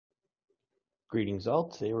Greetings all.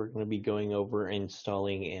 Today we're going to be going over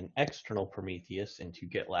installing an external Prometheus into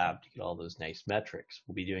GitLab to get all those nice metrics.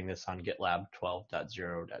 We'll be doing this on GitLab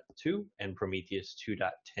 12.0.2 and Prometheus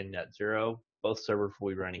 2.10.0. Both servers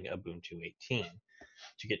will be running Ubuntu 18.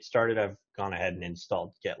 To get started, I've gone ahead and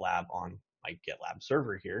installed GitLab on my GitLab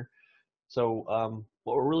server here. So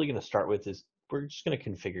what we're really going to start with is we're just going to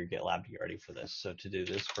configure GitLab to get ready for this. So to do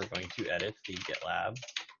this, we're going to edit the GitLab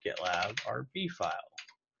RB file.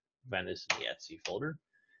 Find this in the etc folder.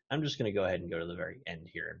 I'm just going to go ahead and go to the very end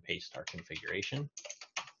here and paste our configuration.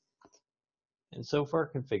 And so for our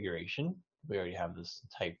configuration, we already have this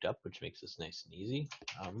typed up, which makes this nice and easy.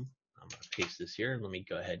 I'm going to paste this here and let me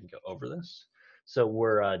go ahead and go over this. So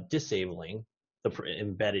we're disabling the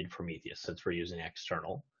embedded Prometheus since we're using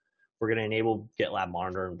external. We're going to enable GitLab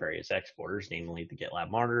Monitor and various exporters, namely the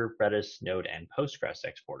GitLab Monitor, Redis, Node, and Postgres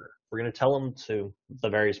exporter. We're going to tell them to the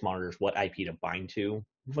various monitors what IP to bind to.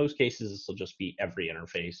 In most cases, this will just be every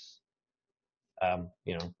interface,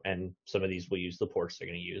 and some of these will use the ports they're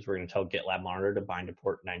going to use. We're going to tell GitLab Monitor to bind to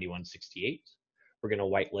port 9168. We're going to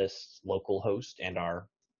whitelist localhost and our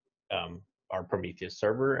Prometheus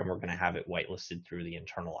server, and we're going to have it whitelisted through the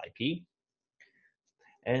internal IP.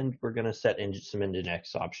 And we're going to set in some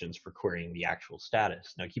Nginx options for querying the actual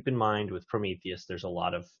status. Now, keep in mind with Prometheus, there's a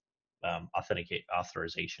lot of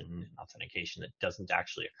authorization and authentication that doesn't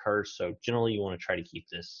actually occur. So generally, you want to try to keep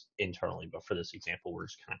this internally. But for this example, we're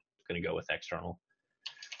just kind of going to go with external.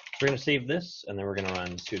 So we're going to save this, and then we're going to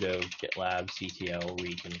run sudo GitLab ctl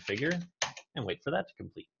reconfigure and wait for that to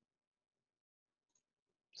complete.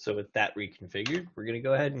 So with that reconfigured, we're going to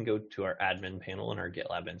go ahead and go to our admin panel in our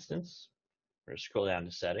GitLab instance. We're going to scroll down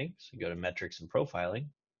to settings, go to metrics and profiling,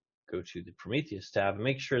 go to the Prometheus tab, and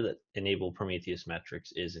make sure that enable Prometheus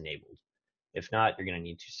metrics is enabled. If not, you're going to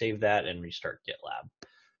need to save that and restart GitLab.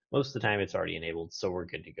 Most of the time it's already enabled, so we're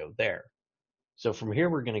good to go there. So from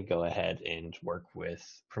here, we're going to go ahead and work with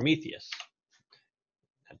Prometheus.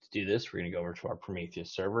 Now to do this, we're going to go over to our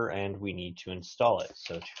Prometheus server and we need to install it.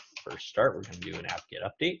 So to first start, we're going to do an apt-get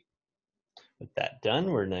update. With that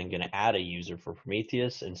done, we're then going to add a user for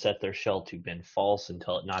Prometheus and set their shell to bin false and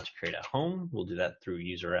tell it not to create a home. We'll do that through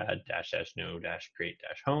useradd -no -create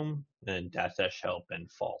 -home and --help bin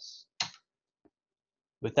false.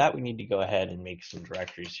 With that, we need to go ahead and make some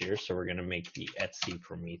directories here. So we're going to make the etc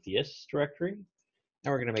Prometheus directory, and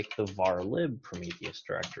we're going to make the varlib Prometheus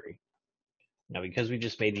directory. Now, because we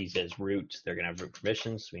just made these as root, they're going to have root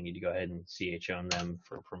permissions, so we need to go ahead and chown them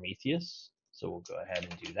for Prometheus. So we'll go ahead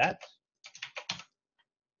and do that.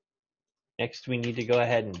 Next, we need to go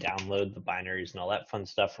ahead and download the binaries and all that fun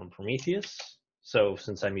stuff from Prometheus. So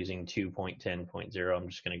since I'm using 2.10.0, I'm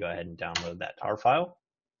just going to go ahead and download that tar file.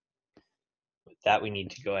 With that, we need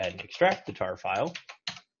to go ahead and extract the tar file.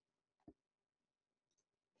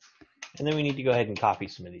 And then we need to go ahead and copy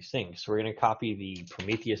some of these things. So we're going to copy the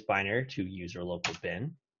Prometheus binary to user local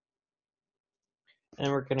bin.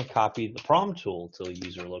 And we're going to copy the promtool to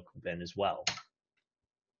user local bin as well.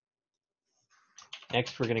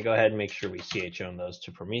 Next, we're going to go ahead and make sure we chown those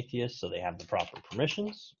to Prometheus so they have the proper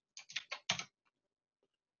permissions.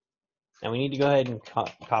 Now we need to go ahead and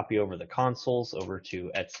copy over the consoles over to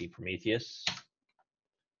etc Prometheus.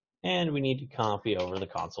 And we need to copy over the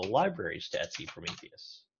console libraries to etc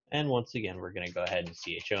Prometheus. And once again, we're going to go ahead and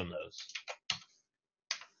chown those.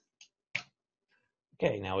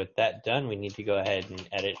 Okay, now with that done, we need to go ahead and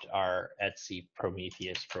edit our etc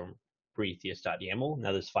Prometheus from Prometheus.yaml.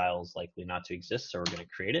 Now this file is likely not to exist, so we're going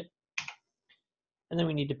to create it. And then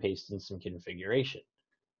we need to paste in some configuration.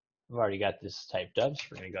 I've already got this typed up, so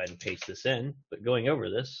we're going to go ahead and paste this in. But going over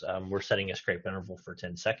this, we're setting a scrape interval for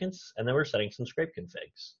 10 seconds, and then we're setting some scrape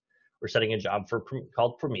configs. We're setting a job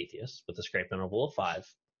called Prometheus with a scrape interval of 5,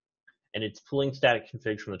 and it's pulling static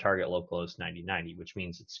configs from the target localhost 9090, which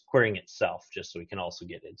means it's querying itself just so we can also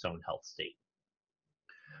get its own health state.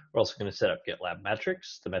 We're also going to set up GitLab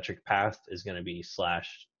metrics. The metric path is going to be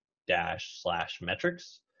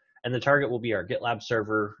 //metrics, and the target will be our GitLab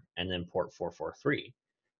server and then port 443.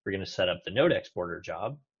 We're going to set up the node exporter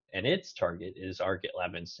job, and its target is our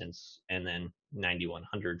GitLab instance and then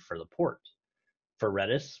 9100 for the port. For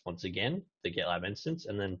Redis, once again, the GitLab instance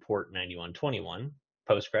and then port 9121.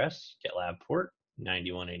 Postgres, GitLab port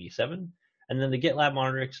 9187, and then the GitLab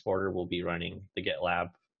monitor exporter will be running the GitLab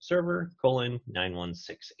server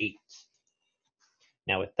 :9168.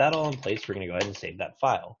 Now with that all in place, we're going to go ahead and save that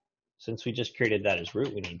file. Since we just created that as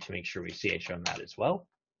root, we need to make sure we chown that as well.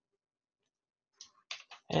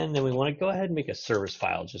 And then we want to go ahead and make a service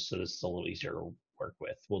file just so this is a little easier to work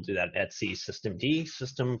with. We'll do that etc systemd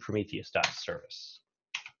system prometheus.service.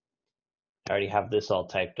 I already have this all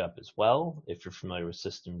typed up as well. If you're familiar with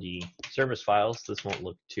systemd service files, this won't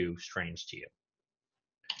look too strange to you.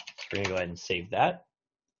 So we're going to go ahead and save that.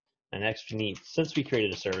 And next we need, since we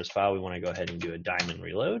created a service file, we want to go ahead and do a daemon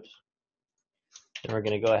reload. Then we're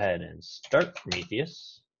going to go ahead and start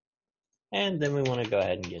Prometheus. And then we want to go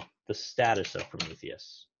ahead and get the status of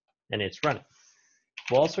Prometheus. And it's running.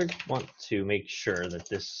 We'll also want to make sure that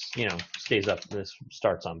this, stays up, this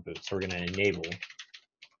starts on boot. So we're going to enable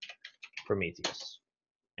Prometheus.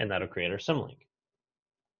 And that'll create our symlink.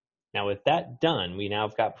 Now with that done, we now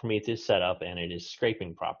have got Prometheus set up and it is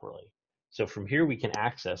scraping properly. So from here we can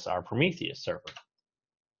access our Prometheus server.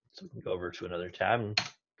 So we can go over to another tab and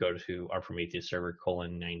go to our Prometheus server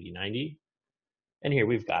 :9090. And here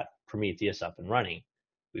we've got Prometheus up and running.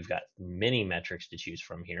 We've got many metrics to choose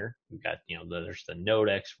from here. We've got, there's the node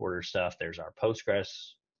exporter stuff. There's our Postgres.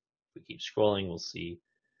 If we keep scrolling, we'll see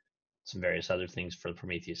some various other things for the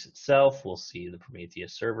Prometheus itself. We'll see the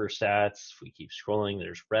Prometheus server stats. If we keep scrolling,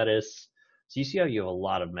 there's Redis. So you see how you have a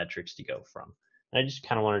lot of metrics to go from. And I just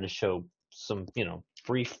kind of wanted to show some,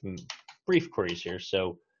 brief queries here.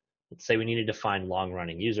 So let's say we needed to find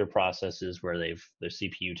long-running user processes where their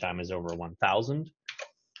CPU time is over 1,000.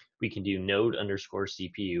 We can do node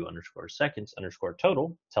 _CPU _seconds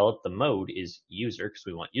 _total. Tell it the mode is user because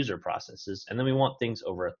we want user processes, and then we want things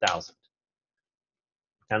over 1,000.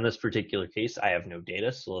 Now in this particular case, I have no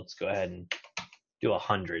data, so let's go ahead and do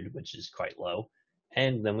 100, which is quite low,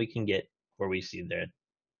 and then we can get where we see that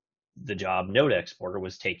the job node exporter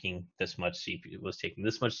was taking this much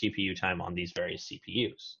CPU time on these various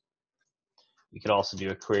CPUs. We could also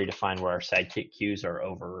do a query to find where our sidekick queues are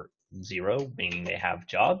over 0, meaning they have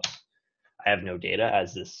jobs. I have no data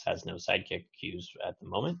as this has no sidekick queues at the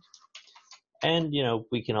moment. And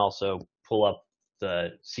we can also pull up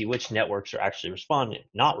see which networks are actually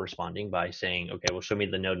not responding by saying, okay, well, show me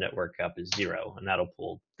the node network up is 0, and that'll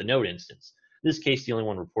pull the node instance. In this case, the only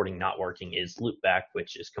one reporting not working is loopback,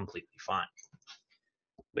 which is completely fine.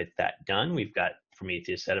 With that done, we've got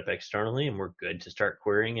Prometheus set up externally, and we're good to start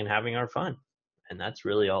querying and having our fun. And that's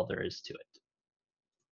really all there is to it.